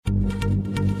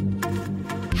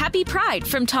Happy Pride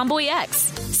from Tomboy X,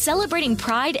 celebrating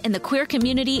pride and the queer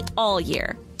community all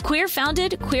year. Queer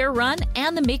founded, queer run,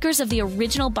 and the makers of the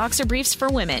original boxer briefs for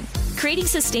women, creating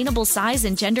sustainable size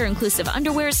and gender inclusive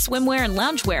underwear, swimwear, and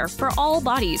loungewear for all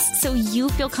bodies so you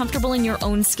feel comfortable in your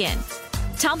own skin.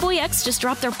 Tomboy X just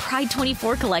dropped their Pride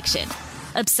 24 collection.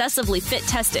 Obsessively fit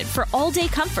tested for all day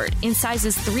comfort in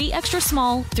sizes 3 extra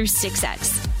small through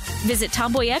 6X. Visit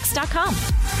tomboyx.com.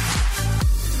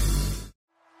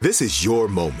 This is your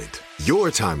moment, your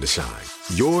time to shine,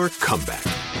 your comeback.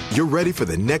 You're ready for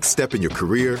the next step in your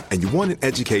career, and you want an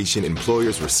education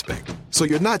employers respect. So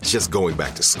you're not just going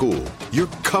back to school, you're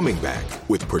coming back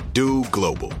with Purdue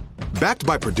Global. Backed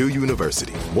by Purdue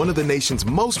University, one of the nation's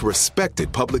most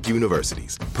respected public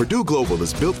universities, Purdue Global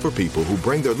is built for people who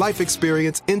bring their life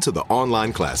experience into the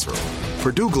online classroom.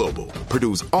 Purdue Global,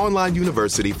 Purdue's online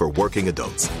university for working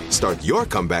adults. Start your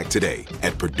comeback today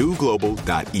at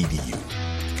purdueglobal.edu.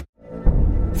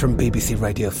 From BBC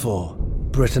Radio 4,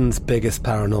 Britain's biggest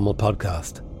paranormal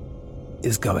podcast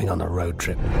is going on a road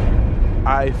trip.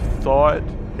 I thought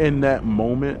in that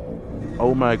moment,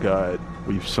 oh my God,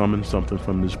 we've summoned something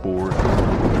from this board.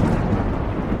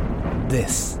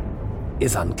 This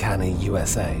is Uncanny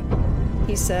USA.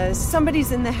 He says,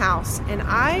 somebody's in the house, and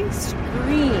I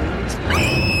screamed.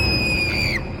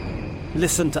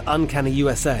 Listen to Uncanny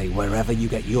USA wherever you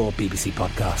get your BBC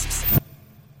podcasts,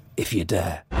 if you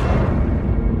dare.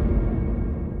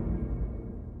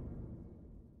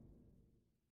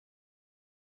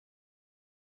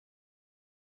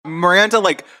 Miranda,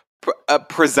 like,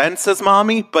 presents as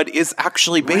mommy, but is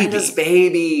actually baby. Miranda's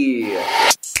baby.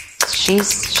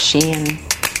 She's she and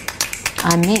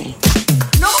I'm me.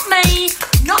 Not me,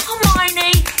 not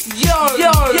Hermione. Yo.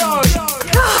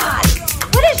 God!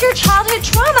 What is your childhood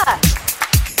trauma?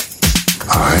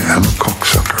 I am a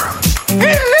cocksucker.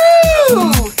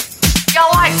 Hello! Your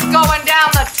life's going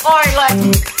down the toilet.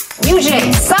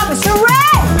 UJ, Officer Rex!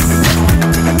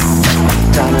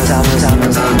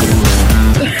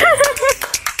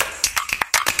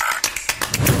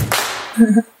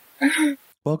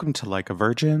 Welcome to Like a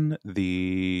Virgin,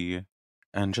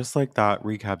 and just like that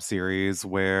recap series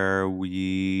where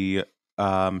we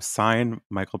sign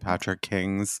Michael Patrick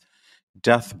King's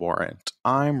death warrant.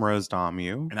 I'm Rose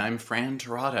Domu. And I'm Fran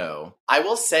Torado. I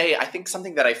will say, I think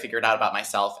something that I figured out about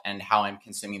myself and how I'm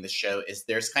consuming the show is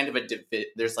there's kind of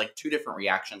there's like two different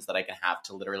reactions that I can have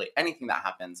to literally anything that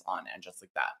happens on And Just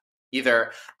Like That.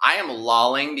 Either I am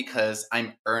lolling because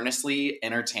I'm earnestly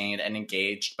entertained and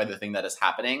engaged by the thing that is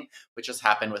happening, which has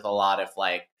happened with a lot of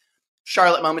like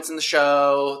Charlotte moments in the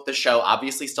show. The show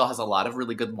obviously still has a lot of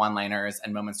really good one-liners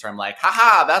and moments where I'm like,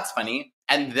 haha, that's funny.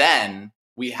 And then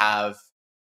we have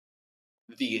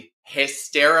the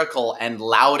hysterical and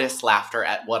loudest laughter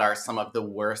at what are some of the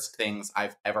worst things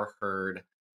I've ever heard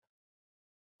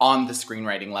on the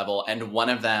screenwriting level. And one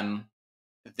of them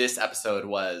this episode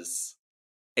was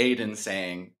Aiden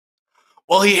saying,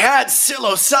 well, he had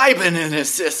psilocybin in his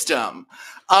system.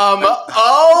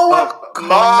 Oh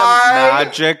my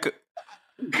magic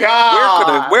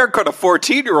God. Where could a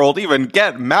 14-year-old even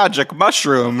get magic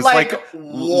mushrooms? Like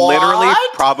literally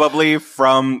probably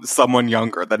from someone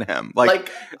younger than him. Like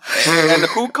and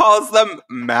who calls them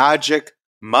magic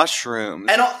mushrooms?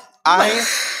 And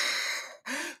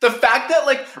the fact that,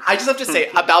 like, I just have to say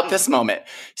about this moment,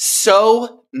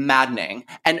 so maddening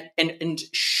and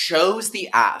shows the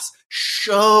ass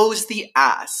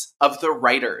of the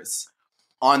writers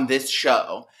on this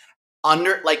show.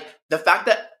 Under, like, the fact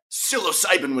that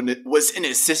psilocybin was in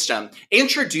his system,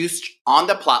 introduced on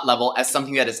the plot level as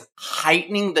something that is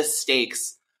heightening the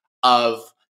stakes of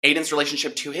Aiden's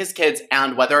relationship to his kids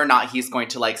and whether or not he's going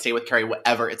to, like, stay with Carrie,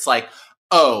 whatever. It's like,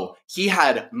 oh, he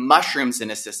had mushrooms in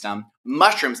his system.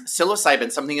 Mushrooms,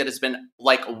 psilocybin, something that has been,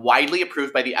 like, widely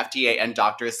approved by the FDA and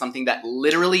doctors, something that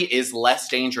literally is less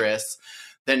dangerous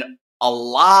than a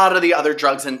lot of the other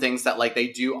drugs and things that, like, they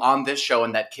do on this show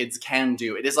and that kids can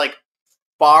do. It is, like,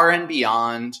 far and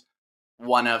beyond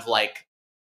one of, like,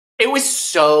 it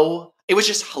was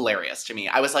just hilarious to me.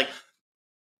 I was like,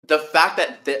 the fact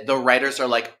that the writers are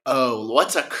like, oh,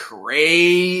 what's a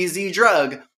crazy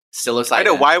drug? Psilocybin. I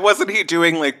know, why wasn't he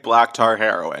doing, like, black tar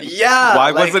heroin? Yeah.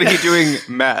 Why wasn't he doing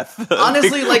meth?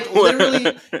 Honestly, like,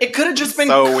 literally, it could have just been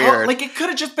so weird. Like, it could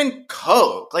have just been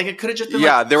Coke. Like, it could have just been,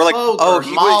 they were like, oh,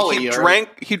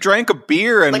 he drank a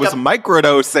beer and like was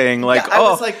microdosing. Like,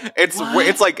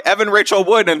 it's like Evan Rachel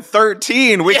Wood and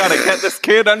 13. We gotta get this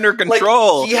kid under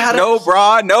control. Like, no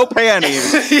bra, no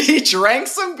panties. He drank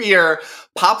some beer,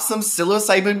 pop some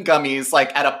psilocybin gummies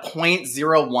like at a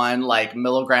 0.01 like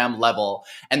milligram level,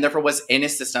 and therefore was in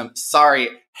his system. Sorry,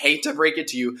 hate to break it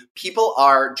to you. People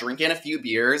are drinking a few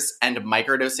beers and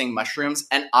microdosing mushrooms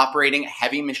and operating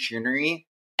heavy machinery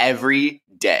every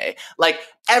day. Like,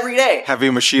 every day.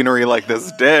 Heavy machinery like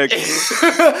this dick.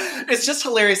 It's just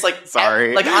hilarious. Like,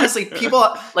 sorry. Like, honestly, people,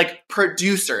 like,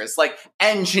 producers, like,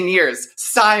 engineers,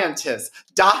 scientists,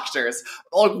 doctors,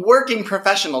 like, working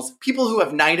professionals, people who have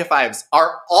 9-to-5s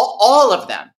are, all of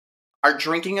them are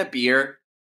drinking a beer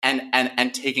and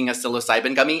taking a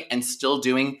psilocybin gummy and still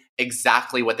doing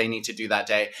exactly what they need to do that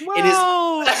day. Well, it is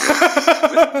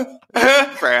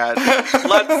Brad.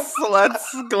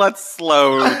 Let's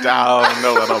slow down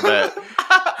a little bit.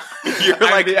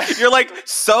 You're like,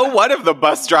 so what if the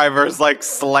bus drivers like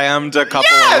slammed a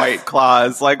couple of White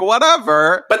Claws? Like,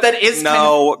 whatever. But that is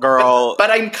girl. But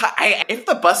if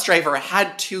the bus driver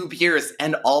had 2 beers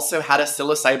and also had a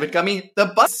psilocybin gummy, the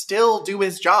bus still do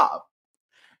his job.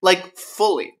 Like,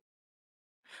 fully.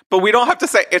 But we don't have to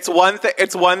say it's one thing.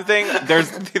 It's one thing.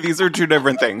 These are two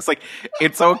different things. Like,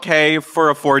 it's okay for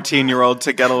a 14-year-old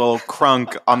to get a little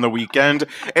crunk on the weekend.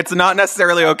 It's not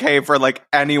necessarily okay for like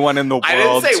anyone in the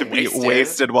world to be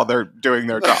wasted while they're doing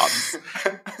their jobs.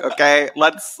 Okay,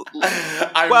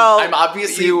 I'm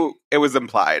obviously. It was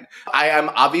implied. I am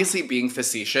obviously being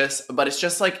facetious, but it's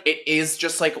just like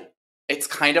it's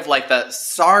kind of like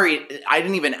sorry, I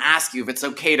didn't even ask you if it's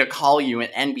okay to call you an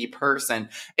NB person.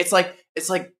 It's like,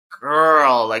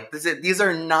 girl, like these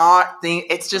are not things.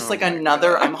 It's just like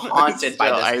another. I'm haunted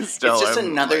by this. It's just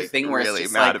another thing where really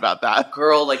it's just mad about that.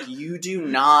 Girl, like, you do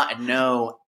not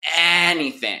know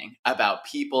anything about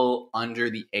people under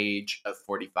the age of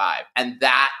 45, and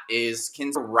that is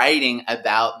writing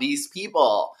about these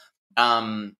people.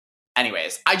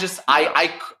 Anyways,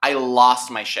 I lost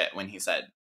my shit when he said,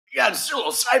 "He had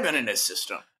psilocybin in his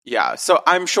system." Yeah, so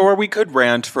I'm sure we could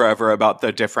rant forever about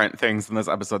the different things in this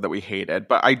episode that we hated,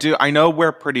 but I know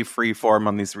we're pretty freeform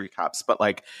on these recaps, but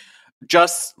like,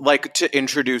 just like to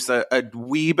introduce a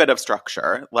wee bit of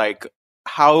structure, like,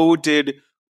 how did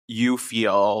you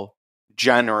feel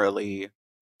generally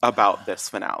about this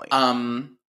finale?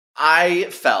 I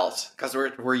felt, because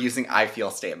we're using I feel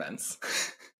statements,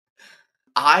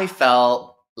 I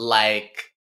felt like,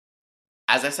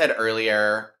 as I said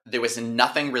earlier, there was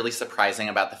nothing really surprising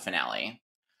about the finale.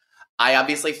 I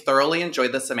obviously thoroughly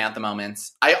enjoyed the Samantha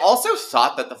moments. I also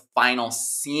thought that the final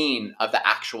scene of the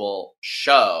actual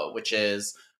show, which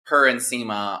is her and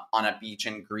Seema on a beach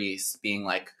in Greece being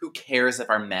like, who cares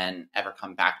if our men ever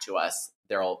come back to us?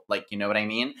 They're all like, you know what I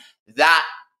mean? That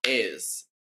is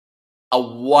a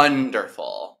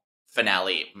wonderful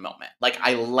finale moment. Like,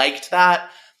 I liked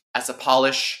that as a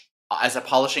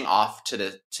polishing off to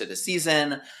the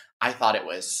season. I thought it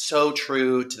was so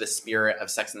true to the spirit of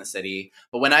Sex and the City.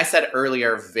 But when I said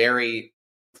earlier very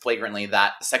flagrantly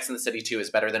that Sex and the City 2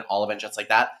 is better than all of it, just like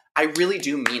that, I really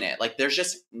do mean it. Like, there's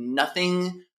just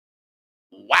nothing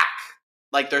whack.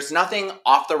 Like, there's nothing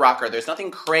off the rocker. There's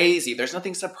nothing crazy. There's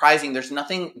nothing surprising. There's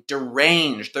nothing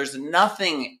deranged. There's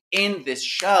nothing in this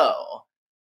show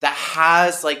that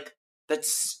has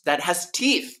that has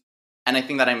teeth. And I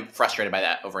think that I'm frustrated by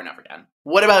that over and over again.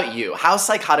 What about you? How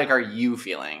psychotic are you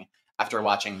feeling after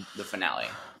watching the finale?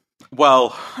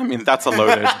 Well, I mean, that's a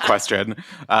loaded question.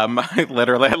 I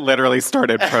literally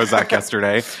started Prozac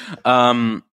yesterday.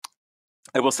 I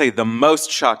will say the most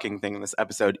shocking thing in this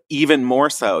episode, even more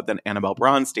so than Annabelle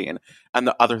Bronstein, and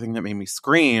the other thing that made me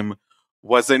scream,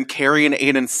 was in Carrie and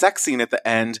Aiden's sex scene at the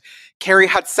end. Carrie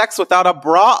had sex without a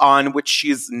bra on, which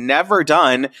she's never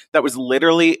done. That was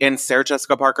literally in Sarah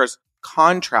Jessica Parker's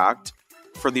contract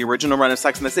for the original run of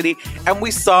Sex and the City. And we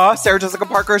saw Sarah Jessica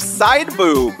Parker's side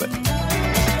boob.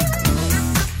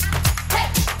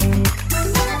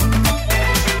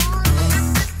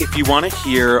 If you want to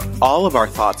hear all of our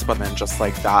thoughts about Men Just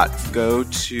Like That, go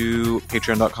to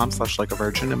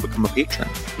patreon.com/likeavirgin and become a patron.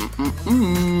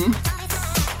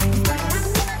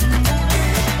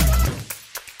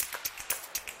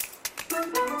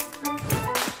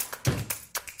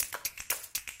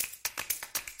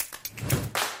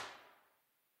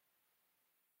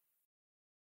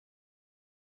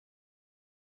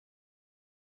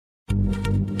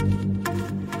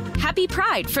 Happy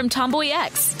Pride from Tomboy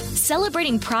X,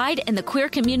 celebrating pride and the queer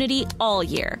community all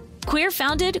year. Queer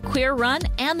founded, queer run,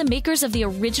 and the makers of the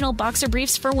original boxer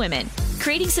briefs for women,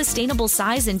 creating sustainable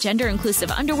size and gender inclusive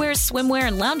underwear, swimwear,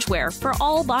 and loungewear for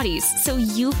all bodies so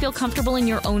you feel comfortable in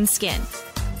your own skin.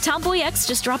 Tomboy X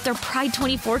just dropped their Pride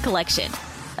 24 collection.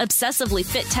 Obsessively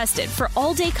fit tested for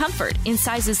all day comfort in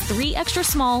sizes 3 extra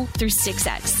small through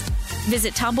 6X.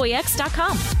 Visit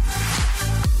tomboyx.com.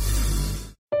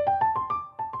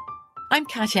 I'm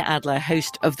Katya Adler,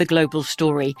 host of The Global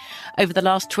Story. Over the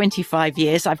last 25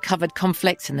 years, I've covered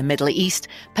conflicts in the Middle East,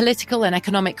 political and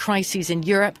economic crises in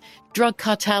Europe, drug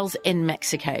cartels in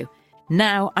Mexico.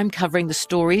 Now I'm covering the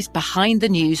stories behind the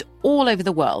news all over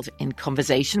the world in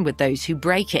conversation with those who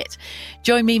break it.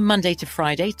 Join me Monday to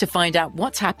Friday to find out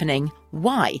what's happening,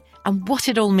 why, and what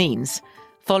it all means.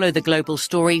 Follow The Global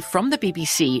Story from the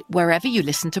BBC wherever you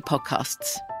listen to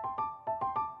podcasts.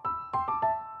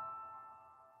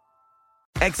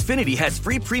 Xfinity has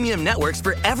free premium networks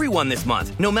for everyone this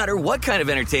month, no matter what kind of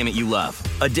entertainment you love.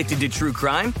 Addicted to true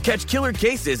crime? Catch killer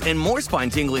cases and more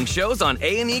spine-tingling shows on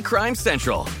A&E Crime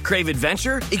Central. Crave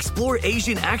adventure? Explore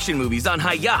Asian action movies on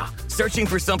Hayya. Searching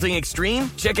for something extreme?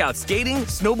 Check out skating,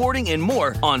 snowboarding, and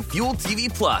more on Fuel TV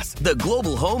Plus, the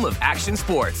global home of action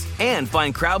sports. And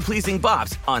find crowd-pleasing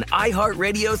bops on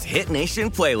iHeartRadio's Hit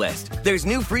Nation playlist. There's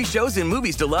new free shows and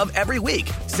movies to love every week.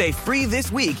 Say free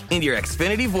this week in your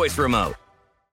Xfinity voice remote.